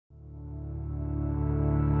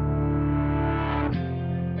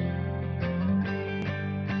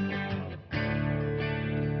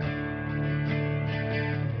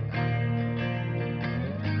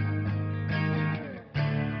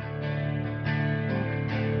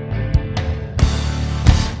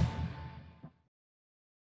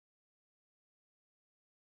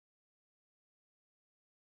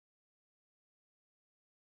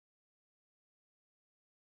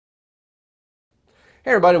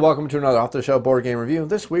Hey everybody, welcome to another off-the-shelf board game review.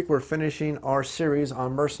 This week we're finishing our series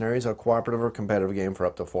on Mercenaries, a cooperative or competitive game for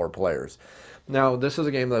up to 4 players. Now, this is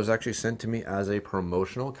a game that was actually sent to me as a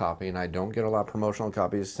promotional copy, and I don't get a lot of promotional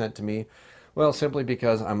copies sent to me, well, simply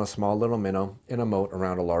because I'm a small little minnow in a moat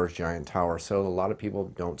around a large giant tower, so a lot of people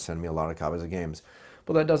don't send me a lot of copies of games.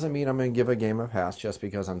 But that doesn't mean I'm going to give a game a pass just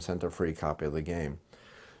because I'm sent a free copy of the game.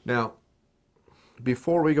 Now,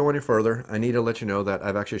 before we go any further, I need to let you know that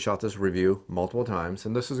I've actually shot this review multiple times,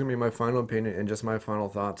 and this is going to be my final opinion and just my final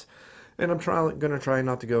thoughts. And I'm going to try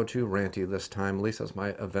not to go too ranty this time, at least that's my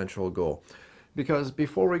eventual goal. Because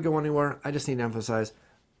before we go anywhere, I just need to emphasize,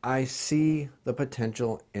 I see the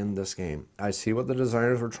potential in this game. I see what the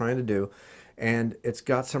designers were trying to do, and it's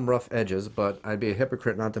got some rough edges, but I'd be a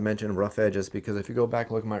hypocrite not to mention rough edges, because if you go back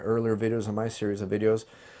and look at my earlier videos in my series of videos,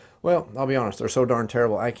 well, I'll be honest, they're so darn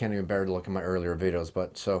terrible, I can't even bear to look at my earlier videos,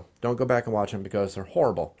 but so don't go back and watch them because they're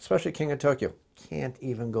horrible, especially King of Tokyo. Can't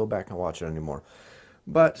even go back and watch it anymore.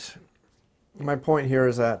 But my point here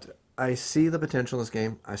is that I see the potential in this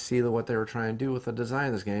game. I see what they were trying to do with the design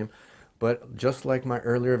of this game, but just like my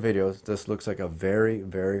earlier videos, this looks like a very,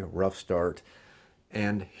 very rough start,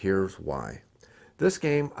 and here's why. This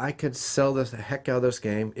game, I could sell the heck out of this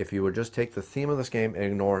game if you would just take the theme of this game and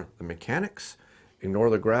ignore the mechanics,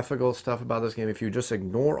 ignore the graphical stuff about this game. If you just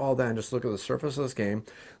ignore all that and just look at the surface of this game,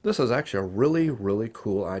 this is actually a really, really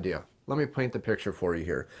cool idea. Let me paint the picture for you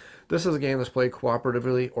here. This is a game that's played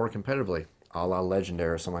cooperatively or competitively, a la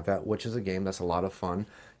Legendary or something like that, which is a game that's a lot of fun.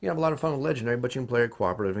 You have a lot of fun with Legendary, but you can play it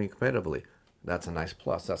cooperatively and competitively. That's a nice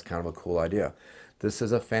plus. That's kind of a cool idea. This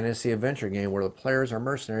is a fantasy adventure game where the players are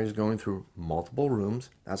mercenaries going through multiple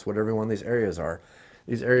rooms. That's what every one of these areas are.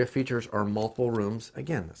 These area features are multiple rooms.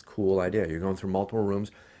 Again, that's a cool idea. You're going through multiple rooms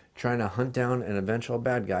trying to hunt down an eventual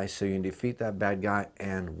bad guy so you can defeat that bad guy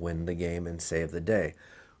and win the game and save the day.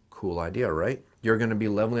 Cool idea, right? You're going to be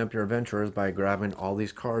leveling up your adventurers by grabbing all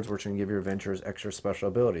these cards which can give your adventurers extra special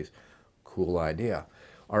abilities. Cool idea.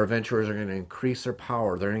 Our adventurers are going to increase their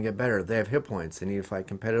power. They're going to get better. They have hit points. They need to fight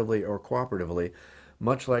competitively or cooperatively.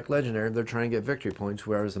 Much like Legendary, they're trying to get victory points.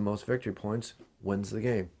 Whoever has the most victory points wins the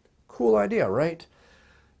game. Cool idea, right?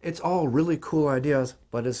 It's all really cool ideas,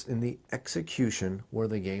 but it's in the execution where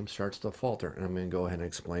the game starts to falter. And I'm going to go ahead and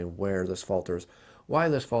explain where this falters, why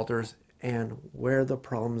this falters, and where the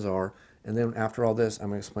problems are. And then after all this, I'm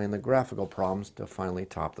going to explain the graphical problems to finally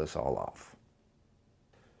top this all off.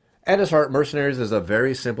 At its heart, Mercenaries is a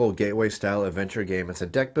very simple gateway-style adventure game. It's a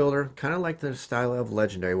deck builder, kind of like the style of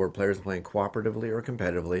Legendary, where players are playing cooperatively or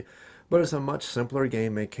competitively, but it's a much simpler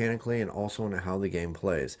game mechanically and also in how the game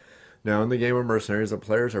plays. Now, in the game of Mercenaries, the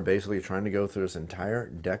players are basically trying to go through this entire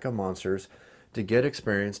deck of monsters to get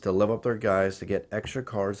experience, to level up their guys, to get extra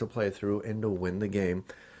cards to play through, and to win the game.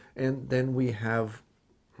 And then we have,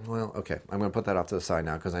 well, okay, I'm going to put that off to the side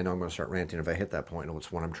now because I know I'm going to start ranting if I hit that point, and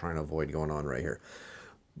it's what I'm trying to avoid going on right here.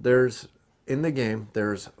 In the game,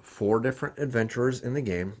 there's 4 different adventurers in the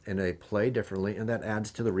game, and they play differently, and that adds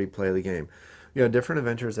to the replay of the game. You have different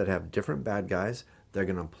adventurers that have different bad guys. They're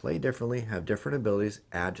going to play differently, have different abilities,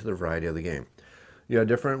 add to the variety of the game. You have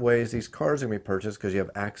different ways these cards are going to be purchased because you have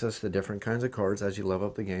access to different kinds of cards as you level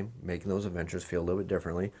up the game, making those adventures feel a little bit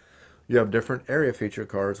differently. You have different area feature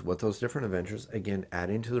cards with those different adventures, again,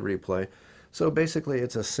 adding to the replay. So basically,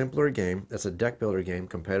 it's a simpler game. It's a deck builder game,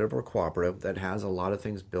 competitive or cooperative, that has a lot of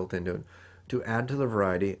things built into it to add to the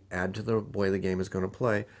variety, add to the way the game is going to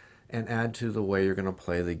play, and add to the way you're going to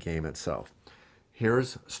play the game itself.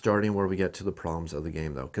 Here's starting where we get to the problems of the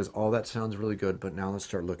game, though, because all that sounds really good, but now let's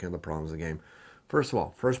start looking at the problems of the game. First of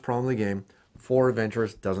all, first problem of the game, 4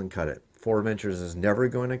 adventures doesn't cut it. 4 adventures is never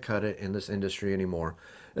going to cut it in this industry anymore,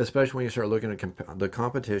 especially when you start looking at the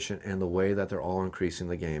competition and the way that they're all increasing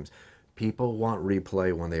the games. People want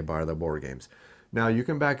replay when they buy the board games. Now, you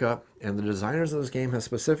can back up, and the designers of this game have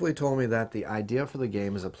specifically told me that the idea for the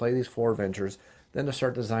game is to play these 4 adventures, then to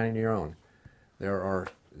start designing your own. There are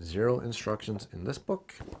 0 instructions in this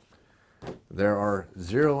book. There are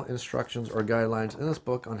 0 instructions or guidelines in this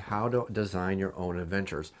book on how to design your own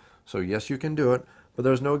adventures. So yes, you can do it, but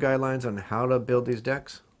there's no guidelines on how to build these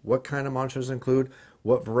decks, what kind of monsters include,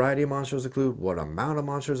 what variety of monsters include, what amount of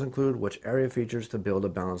monsters include, which area features to build a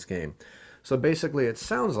balanced game. So basically, it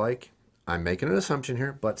sounds like, I'm making an assumption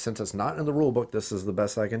here, but since it's not in the rule book, this is the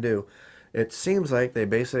best I can do. It seems like they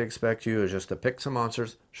basically expect you just to pick some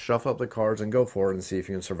monsters, shuffle up the cards, and go for it and see if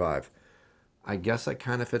you can survive. I guess that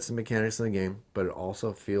kind of fits the mechanics of the game, but it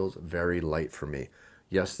also feels very light for me.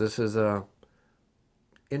 Yes, this is a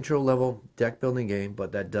intro-level deck-building game,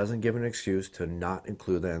 but that doesn't give an excuse to not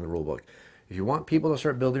include that in the rulebook. If you want people to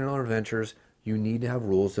start building their own adventures, you need to have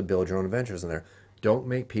rules to build your own adventures in there. Don't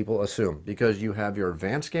make people assume, because you have your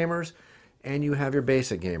advanced gamers and you have your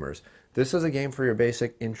basic gamers. This is a game for your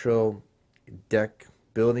basic intro deck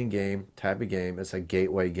building game type of game. It's a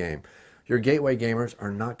gateway game. Your gateway gamers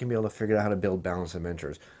are not going to be able to figure out how to build balanced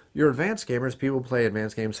adventures. Your advanced gamers, people who play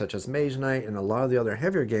advanced games such as Mage Knight and a lot of the other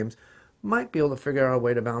heavier games, might be able to figure out a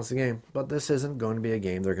way to balance the game, but this isn't going to be a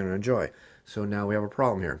game they're going to enjoy. So now we have a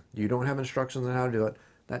problem here. You don't have instructions on how to do it.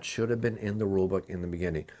 That should have been in the rulebook in the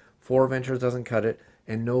beginning. 4 adventures doesn't cut it,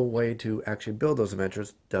 and no way to actually build those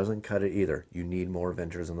adventures doesn't cut it either. You need more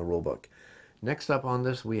adventures in the rulebook. Next up on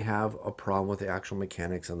this, we have a problem with the actual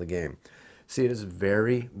mechanics of the game. See, it is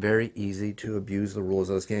very, very easy to abuse the rules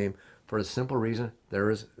of this game for a simple reason: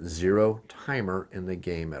 there is 0 timer in the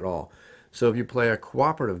game at all. So if you play a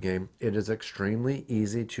cooperative game, it is extremely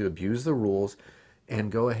easy to abuse the rules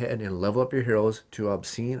and go ahead and level up your heroes to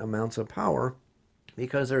obscene amounts of power,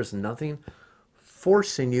 because there's nothing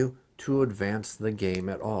forcing you to advance the game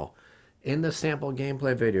at all. In the sample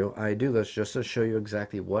gameplay video, I do this just to show you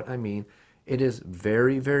exactly what I mean. It is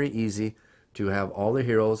very, very easy to have all the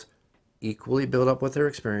heroes equally build up with their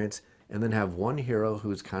experience, and then have one hero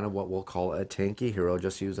who's kind of what we'll call a tanky hero,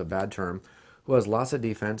 just to use a bad term, who has lots of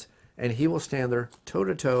defense, and he will stand there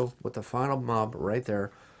toe-to-toe with the final mob right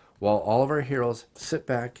there, while all of our heroes sit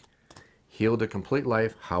back, heal to complete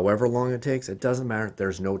life, however long it takes. It doesn't matter.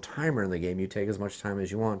 There's no timer in the game. You take as much time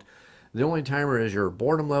as you want. The only timer is your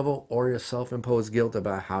boredom level or your self-imposed guilt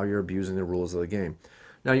about how you're abusing the rules of the game.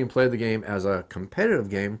 Now, you can play the game as a competitive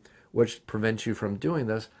game, which prevents you from doing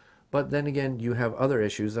this, but then again, you have other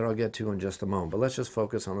issues that I'll get to in just a moment. But let's just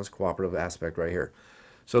focus on this cooperative aspect right here.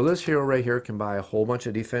 So this hero right here can buy a whole bunch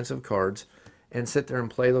of defensive cards and sit there and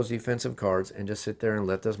play those defensive cards and just sit there and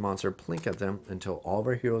let this monster plink at them until all of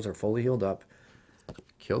our heroes are fully healed up,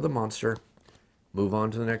 kill the monster, move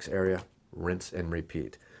on to the next area, rinse and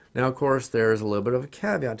repeat. Now, of course, there's a little bit of a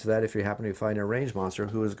caveat to that if you happen to find a ranged monster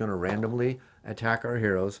who is going to randomly attack our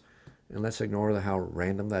heroes. And let's ignore how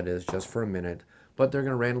random that is just for a minute. But they're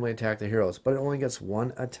going to randomly attack the heroes. But it only gets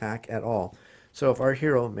 1 attack at all. So if our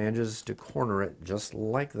hero manages to corner it just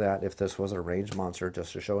like that, if this was a ranged monster,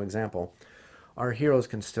 just to show example, our heroes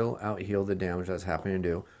can still out-heal the damage that's happening to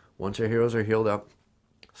do. Once our heroes are healed up,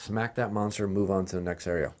 smack that monster, move on to the next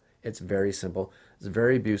area. It's very simple. It's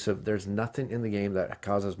very abusive. There's nothing in the game that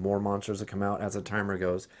causes more monsters to come out as the timer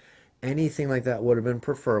goes. Anything like that would have been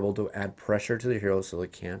preferable to add pressure to the heroes so they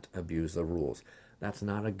can't abuse the rules. That's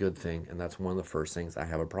not a good thing, and that's one of the first things I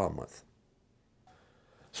have a problem with.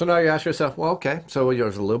 So now you ask yourself, well, okay, so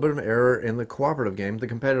there's a little bit of an error in the cooperative game. The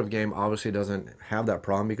competitive game obviously doesn't have that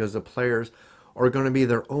problem because the players are going to be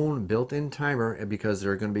their own built-in timer because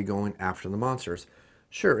they're going to be going after the monsters.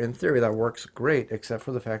 Sure, in theory that works great, except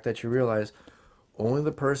for the fact that you realize only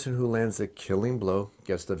the person who lands the killing blow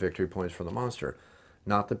gets the victory points for the monster,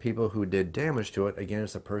 not the people who did damage to it. Again,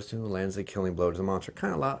 it's the person who lands the killing blow to the monster.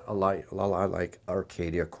 Kind of a lot like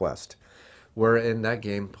Arcadia Quest, where in that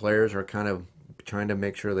game, players are kind of trying to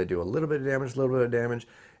make sure they do a little bit of damage,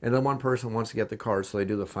 and then one person wants to get the card, so they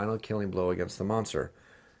do the final killing blow against the monster.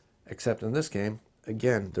 Except in this game,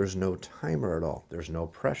 again, there's no timer at all. There's no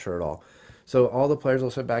pressure at all. So all the players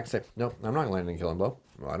will sit back and say, no, I'm not landing a killing blow.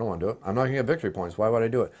 Well, I don't want to do it. I'm not going to get victory points. Why would I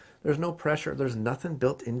do it? There's no pressure. There's nothing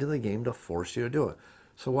built into the game to force you to do it.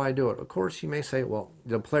 So why do it? Of course, you may say, well,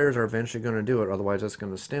 the players are eventually going to do it, otherwise it's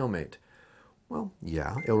going to stalemate. Well,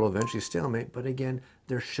 yeah, it will eventually stalemate, but again,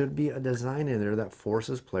 there should be a design in there that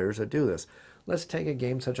forces players to do this. Let's take a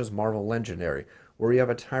game such as Marvel Legendary, where you have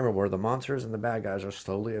a timer where the monsters and the bad guys are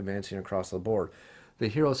slowly advancing across the board. The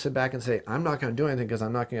heroes sit back and say, I'm not going to do anything because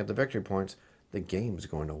I'm not going to get the victory points. The game's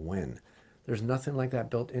going to win. There's nothing like that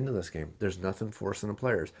built into this game. There's nothing forcing the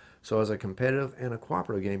players. So as a competitive and a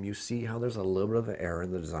cooperative game, you see how there's a little bit of an error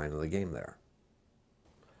in the design of the game there.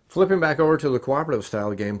 Flipping back over to the cooperative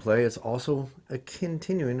style gameplay, it's also a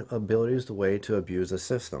continuing abilities the way to abuse the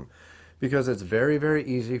system, because it's very, very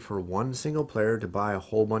easy for one single player to buy a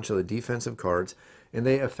whole bunch of the defensive cards, and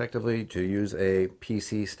they effectively, to use a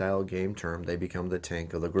PC style game term, they become the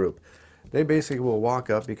tank of the group. They basically will walk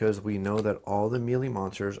up because we know that all the melee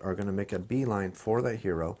monsters are going to make a beeline for that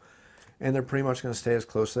hero, and they're pretty much going to stay as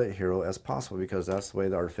close to that hero as possible because that's the way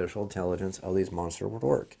the artificial intelligence of these monsters would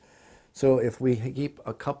work. So if we keep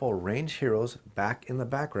a couple ranged heroes back in the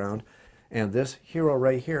background, and this hero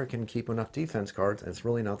right here can keep enough defense cards, and it's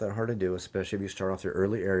really not that hard to do, especially if you start off the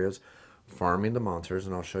early areas farming the monsters,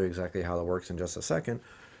 and I'll show you exactly how that works in just a second.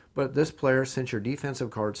 But this player, since your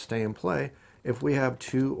defensive cards stay in play, if we have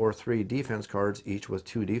 2 or 3 defense cards, each with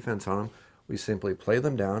 2 defense on them, we simply play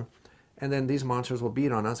them down, and then these monsters will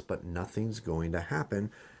beat on us, but nothing's going to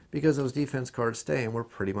happen because those defense cards stay and we're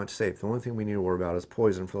pretty much safe. The only thing we need to worry about is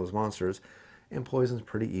poison for those monsters, and poison's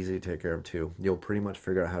pretty easy to take care of too. You'll pretty much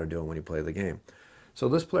figure out how to do it when you play the game. So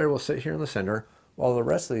this player will sit here in the center, while the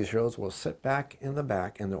rest of these heroes will sit back in the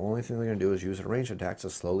back, and the only thing they're going to do is use a ranged attack to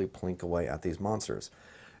slowly plink away at these monsters.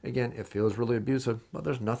 Again, it feels really abusive, but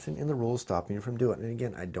there's nothing in the rules stopping you from doing it. And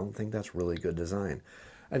again, I don't think that's really good design.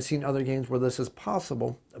 I've seen other games where this is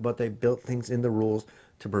possible, but they built things in the rules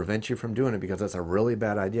to prevent you from doing it because that's a really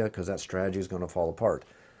bad idea because that strategy is going to fall apart.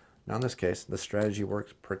 Now in this case, the strategy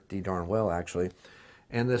works pretty darn well actually.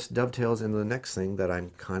 And this dovetails into the next thing that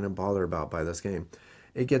I'm kind of bothered about by this game.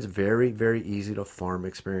 It gets very, very easy to farm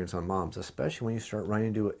experience on mobs, especially when you start running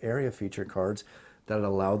into area feature cards that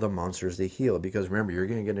allow the monsters to heal. Because remember, you're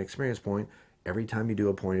going to get an experience point every time you do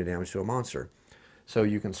a point of damage to a monster. So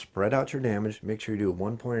you can spread out your damage, make sure you do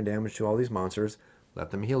 1 point of damage to all these monsters,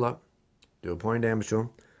 let them heal up, do a point of damage to them,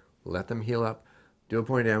 let them heal up, do a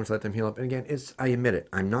point of damage, let them heal up. And again, I admit it,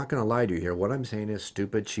 I'm not going to lie to you here. What I'm saying is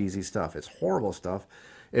stupid, cheesy stuff. It's horrible stuff.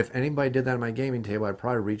 If anybody did that at my gaming table, I'd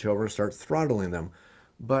probably reach over and start throttling them.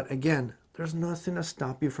 But again, there's nothing to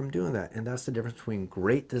stop you from doing that. And that's the difference between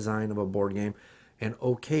great design of a board game and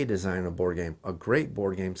okay design of a board game. A great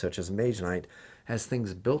board game such as Mage Knight has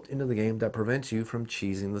things built into the game that prevents you from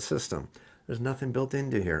cheesing the system. There's nothing built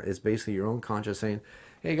into here. It's basically your own conscience saying,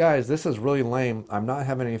 hey guys, this is really lame. I'm not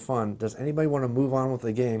having any fun. Does anybody want to move on with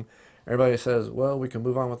the game? Everybody says, well, we can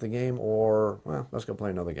move on with the game, or, well, let's go play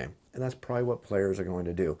another game. And that's probably what players are going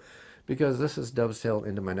to do. Because this is dovetailed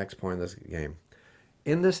into my next point of this game.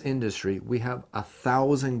 In this industry, we have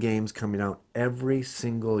 1,000 games coming out every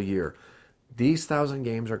single year. These 1,000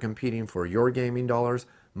 games are competing for your gaming dollars,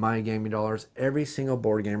 my gaming dollars, every single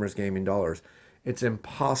board gamer's gaming dollars. It's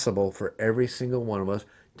impossible for every single one of us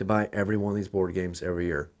to buy every one of these board games every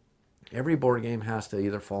year. Every board game has to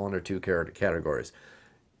either fall under 2 categories.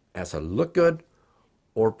 It has to look good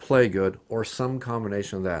or play good or some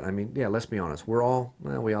combination of that. I mean, yeah, let's be honest. We all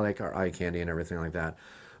like our eye candy and everything like that.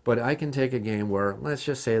 But I can take a game where, let's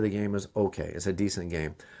just say the game is okay. It's a decent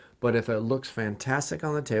game. But if it looks fantastic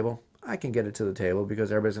on the table, I can get it to the table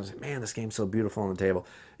because everybody's going to say, man, this game's so beautiful on the table.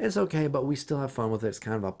 It's okay, but we still have fun with it. It's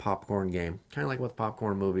kind of a popcorn game. Kind of like with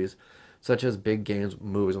popcorn movies, such as big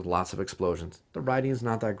movies with lots of explosions. The writing is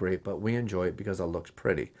not that great, but we enjoy it because it looks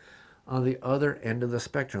pretty. On the other end of the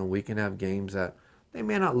spectrum, we can have games that they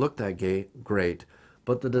may not look that great,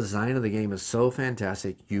 but the design of the game is so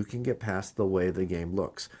fantastic, you can get past the way the game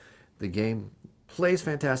looks. The game plays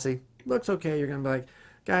fantastic, looks okay, you're going to be like,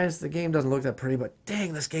 guys, the game doesn't look that pretty, but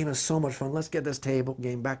dang, this game is so much fun. Let's get this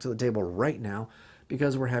game back to the table right now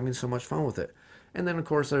because we're having so much fun with it. And then, of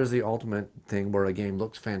course, there's the ultimate thing where a game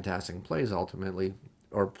looks fantastic and plays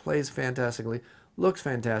fantastically, looks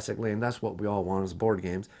fantastically, and that's what we all want as board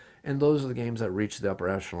games. And those are the games that reach the upper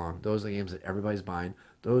echelon. Those are the games that everybody's buying.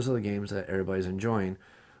 Those are the games that everybody's enjoying.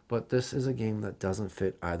 But this is a game that doesn't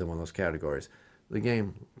fit either one of those categories. The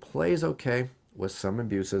game plays okay with some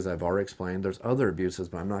abuses. I've already explained. There's other abuses,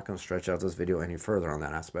 but I'm not going to stretch out this video any further on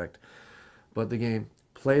that aspect. But the game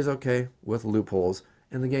plays okay with loopholes,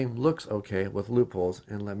 and the game looks okay with loopholes.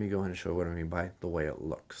 And let me go ahead and show what I mean by the way it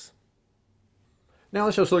looks. Now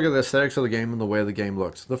let's just look at the aesthetics of the game and the way the game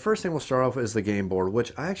looks. The first thing we'll start off is the game board,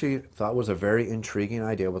 which I actually thought was a very intriguing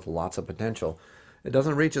idea with lots of potential. It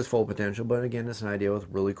doesn't reach its full potential, but again, it's an idea with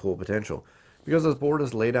really cool potential. Because this board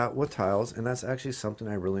is laid out with tiles, and that's actually something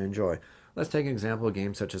I really enjoy. Let's take an example of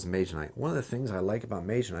games such as Mage Knight. One of the things I like about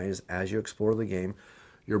Mage Knight is as you explore the game,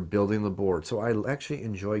 you're building the board. So I actually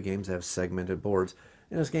enjoy games that have segmented boards.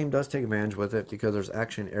 And this game does take advantage with it because there's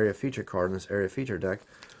actually an area feature card in this area feature deck,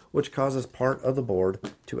 which causes part of the board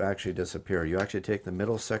to actually disappear. You actually take the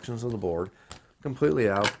middle sections of the board completely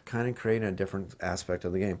out, kind of creating a different aspect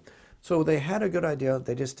of the game. So they had a good idea,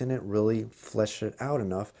 they just didn't really flesh it out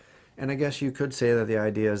enough. And I guess you could say that the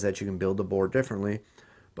idea is that you can build the board differently,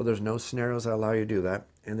 but there's no scenarios that allow you to do that,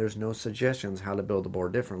 and there's no suggestions how to build the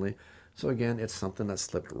board differently. So again, it's something that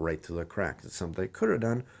slipped right through the cracks. It's something they could have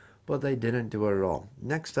done, but they didn't do it at all.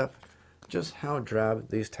 Next up, just how drab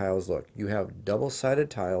these tiles look. You have double-sided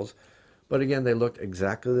tiles, but again, they look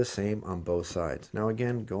exactly the same on both sides. Now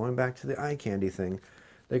again, going back to the eye candy thing,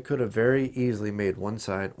 they could have very easily made one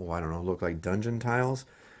side, oh, I don't know, look like dungeon tiles,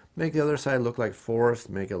 make the other side look like forest,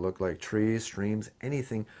 make it look like trees, streams,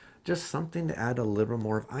 anything, just something to add a little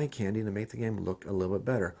more of eye candy to make the game look a little bit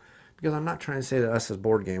better. Because I'm not trying to say that us as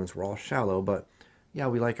board games, we're all shallow, but yeah,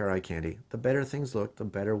 we like our eye candy. The better things look, the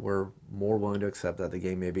better we're more willing to accept that the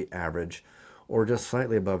game may be average or just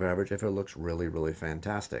slightly above average if it looks really, really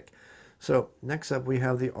fantastic. So next up, we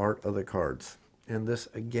have the art of the cards. And this,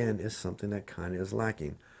 again, is something that kind of is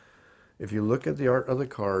lacking. If you look at the art of the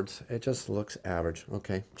cards, it just looks average.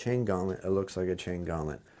 Okay, Chain Gauntlet, it looks like a Chain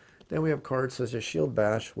Gauntlet. Then we have cards such as Shield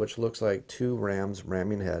Bash, which looks like two rams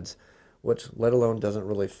ramming heads, which let alone doesn't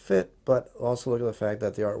really fit, but also look at the fact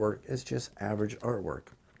that the artwork is just average artwork,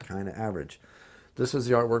 kind of average. This is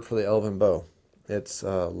the artwork for the Elven Bow. It's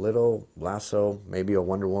a little lasso, maybe a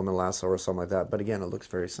Wonder Woman lasso or something like that, but again, it looks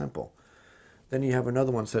very simple. Then you have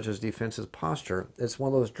another one such as Defensive Posture. It's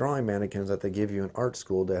one of those drawing mannequins that they give you in art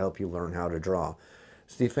school to help you learn how to draw.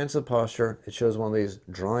 It's Defensive Posture. It shows one of these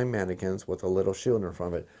drawing mannequins with a little shield in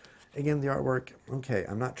front of it. Again, the artwork, okay,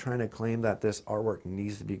 I'm not trying to claim that this artwork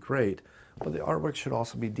needs to be great, but the artwork should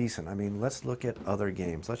also be decent. I mean, let's look at other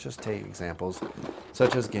games. Let's just take examples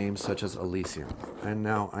such as games such as Elysium. And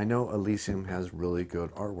now, I know Elysium has really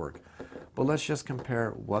good artwork, but let's just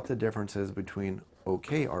compare what the difference is between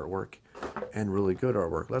okay artwork and really good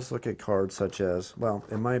artwork. Let's look at cards such as, well,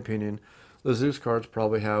 in my opinion, the Zeus cards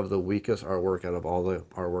probably have the weakest artwork out of all the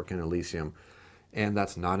artwork in Elysium. And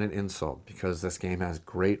that's not an insult, because this game has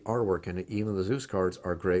great artwork in it. Even the Zeus cards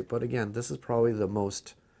are great. But again, this is probably the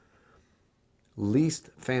least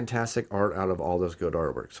fantastic art out of all this good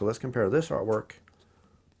artwork. So let's compare this artwork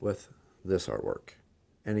with this artwork.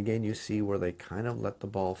 And again, you see where they kind of let the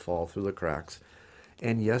ball fall through the cracks.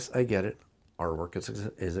 And yes, I get it. Artwork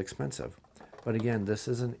is expensive. But again, this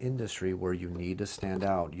is an industry where you need to stand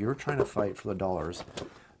out. You're trying to fight for the dollars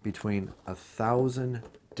between 1,000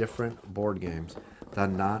 different board games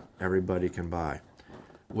that not everybody can buy.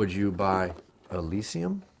 Would you buy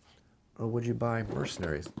Elysium or would you buy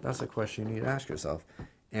Mercenaries? That's a question you need to ask yourself.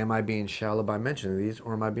 Am I being shallow by mentioning these,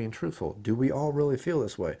 or am I being truthful? Do we all really feel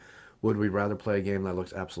this way? Would we rather play a game that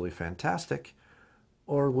looks absolutely fantastic,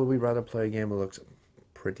 or would we rather play a game that looks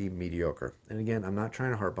pretty mediocre? And again, I'm not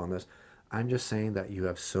trying to harp on this. I'm just saying that you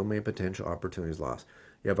have so many potential opportunities lost.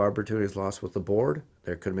 You have opportunities lost with the board.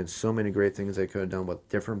 There could have been so many great things they could have done with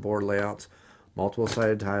different board layouts,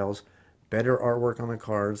 multiple-sided tiles, better artwork on the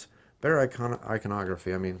cards, better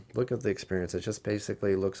iconography. I mean, look at the experience. It just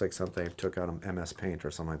basically looks like something they took out of MS Paint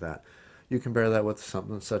or something like that. You compare that with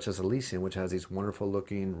something such as Elysium, which has these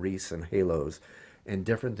wonderful-looking wreaths and halos and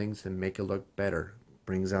different things to make it look better.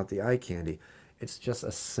 Brings out the eye candy. It's just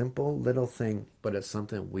a simple little thing, but it's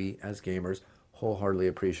something we as gamers wholeheartedly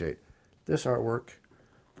appreciate. This artwork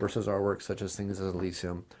versus artwork such as things as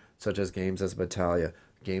Elysium, such as games as Battaglia,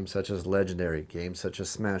 games such as Legendary, games such as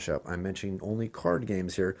Smash Up. I'm mentioning only card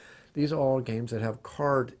games here. These are all games that have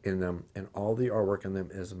card in them, and all the artwork in them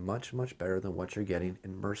is much, much better than what you're getting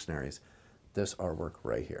in Mercenaries. This artwork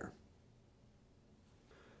right here.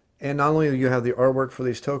 And not only do you have the artwork for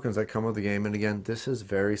these tokens that come with the game, and again, this is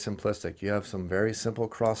very simplistic. You have some very simple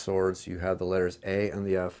cross swords. You have the letters A and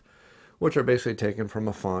the F, which are basically taken from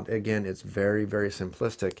a font. Again, it's very, very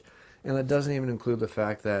simplistic. And that doesn't even include the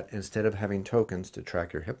fact that instead of having tokens to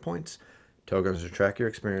track your hit points, tokens to track your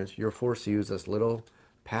experience, you're forced to use this little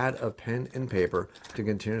pad of pen and paper to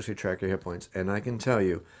continuously track your hit points. And I can tell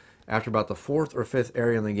you, after about the 4th or 5th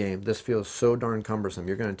area in the game, this feels so darn cumbersome.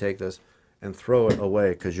 You're going to take this and throw it away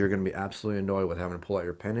because you're going to be absolutely annoyed with having to pull out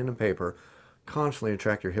your pen and paper constantly to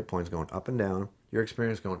track your hit points going up and down, your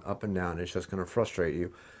experience going up and down. It's just going to frustrate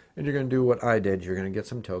you. And you're going to do what I did. You're going to get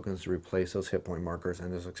some tokens to replace those hit point markers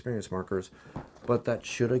and those experience markers. But that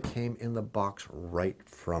should have came in the box right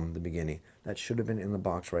from the beginning. That should have been in the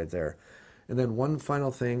box right there. And then one final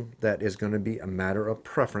thing that is going to be a matter of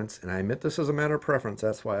preference, and I admit this is a matter of preference,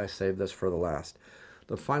 that's why I saved this for the last.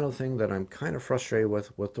 The final thing that I'm kind of frustrated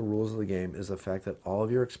with the rules of the game is the fact that all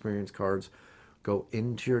of your experience cards go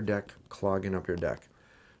into your deck, clogging up your deck.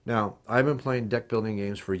 Now, I've been playing deck building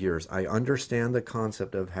games for years. I understand the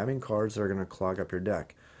concept of having cards that are going to clog up your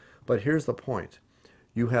deck. But here's the point.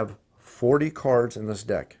 You have 40 cards in this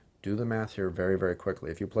deck. Do the math here very, very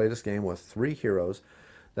quickly. If you play this game with 3 heroes,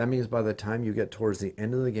 that means by the time you get towards the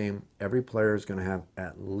end of the game, every player is going to have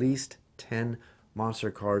at least 10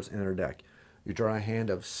 monster cards in their deck. You draw a hand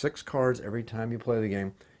of 6 cards every time you play the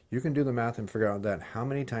game. You can do the math and figure out that how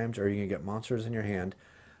many times are you going to get monsters in your hand.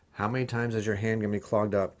 How many times is your hand going to be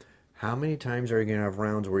clogged up? How many times are you going to have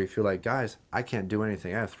rounds where you feel like, guys, I can't do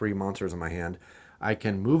anything. I have 3 monsters in my hand. I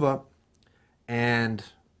can move up and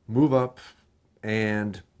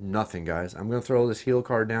nothing, guys. I'm going to throw this heal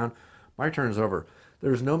card down. My turn's over.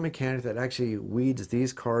 There's no mechanic that actually weeds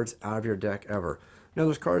these cards out of your deck ever. Now,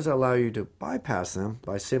 there's cards that allow you to bypass them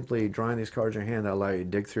by simply drawing these cards in your hand that allow you to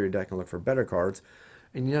dig through your deck and look for better cards.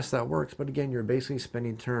 And yes, that works. But again, you're basically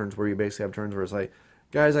spending turns where you basically have turns where it's like,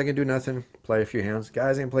 guys, I can do nothing. Play a few hands.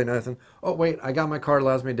 Guys, I can play nothing. Oh, wait, I got my card,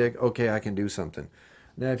 allows me to dig. Okay, I can do something.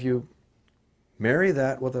 Now, if you marry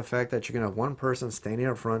that with the fact that you're going to have one person standing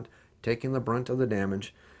up front, taking the brunt of the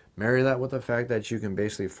damage, Marry that with the fact that you can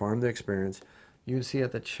basically farm the experience. You can see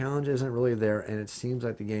that the challenge isn't really there, and it seems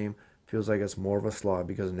like the game feels like it's more of a slog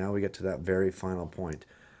because now we get to that very final point.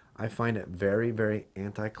 I find it very, very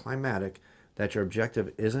anticlimactic that your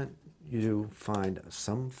objective isn't you find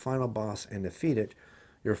some final boss and defeat it.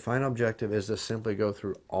 Your final objective is to simply go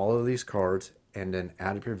through all of these cards and then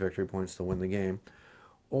add up your victory points to win the game.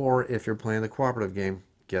 Or if you're playing the cooperative game,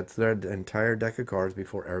 get to the entire deck of cards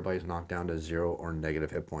before everybody's knocked down to 0 or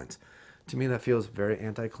negative hit points. To me, that feels very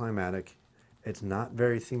anticlimactic. It's not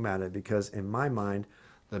very thematic because in my mind,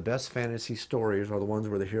 the best fantasy stories are the ones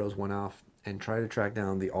where the heroes went off and tried to track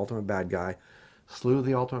down the ultimate bad guy, slew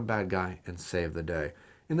the ultimate bad guy, and save the day.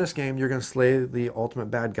 In this game, you're going to slay the ultimate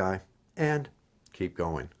bad guy and keep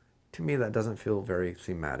going. To me, that doesn't feel very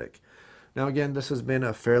thematic. Now again, this has been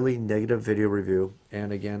a fairly negative video review,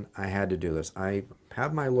 and again, I had to do this. I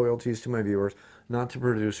have my loyalties to my viewers, not to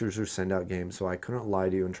producers who send out games, so I couldn't lie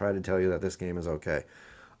to you and try to tell you that this game is okay.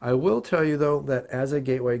 I will tell you though that as a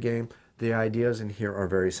gateway game, the ideas in here are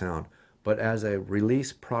very sound, but as a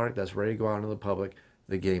release product that's ready to go out into the public,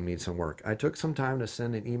 the game needs some work. I took some time to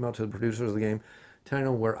send an email to the producers of the game, telling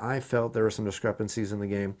them where I felt there were some discrepancies in the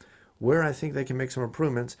game, where I think they can make some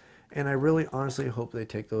improvements, and I really honestly hope they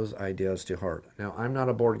take those ideas to heart. Now, I'm not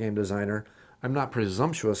a board game designer. I'm not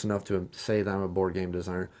presumptuous enough to say that I'm a board game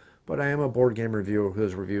designer, but I am a board game reviewer who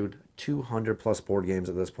has reviewed 200 plus board games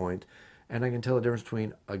at this point, and I can tell the difference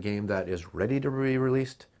between a game that is ready to be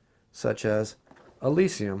released, such as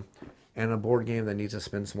Elysium, and a board game that needs to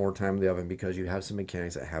spend some more time in the oven because you have some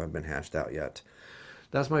mechanics that haven't been hashed out yet.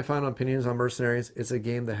 That's my final opinions on Mercenaries. It's a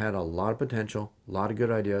game that had a lot of potential, a lot of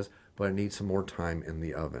good ideas, but it needs some more time in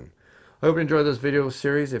the oven. I hope you enjoyed this video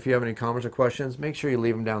series. If you have any comments or questions, make sure you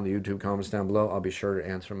leave them down in the YouTube comments down below. I'll be sure to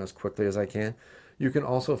answer them as quickly as I can. You can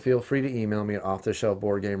also feel free to email me at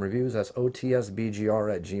offtheshelfboardgamereviews. That's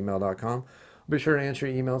otsbgr@gmail.com. I'll be sure to answer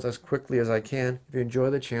your emails as quickly as I can. If you enjoy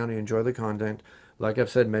the channel, you enjoy the content, like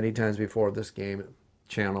I've said many times before, this game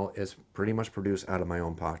channel is pretty much produced out of my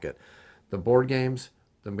own pocket. The board games,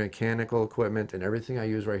 the mechanical equipment, and everything I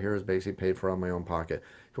use right here is basically paid for out of my own pocket.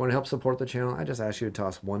 If you want to help support the channel, I just ask you to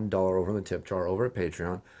toss $1 over in the tip jar over at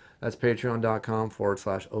Patreon. That's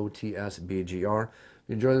patreon.com/OTSBGR. If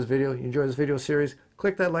you enjoy this video, you enjoy this video series,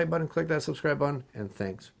 click that like button, click that subscribe button, and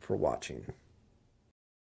thanks for watching.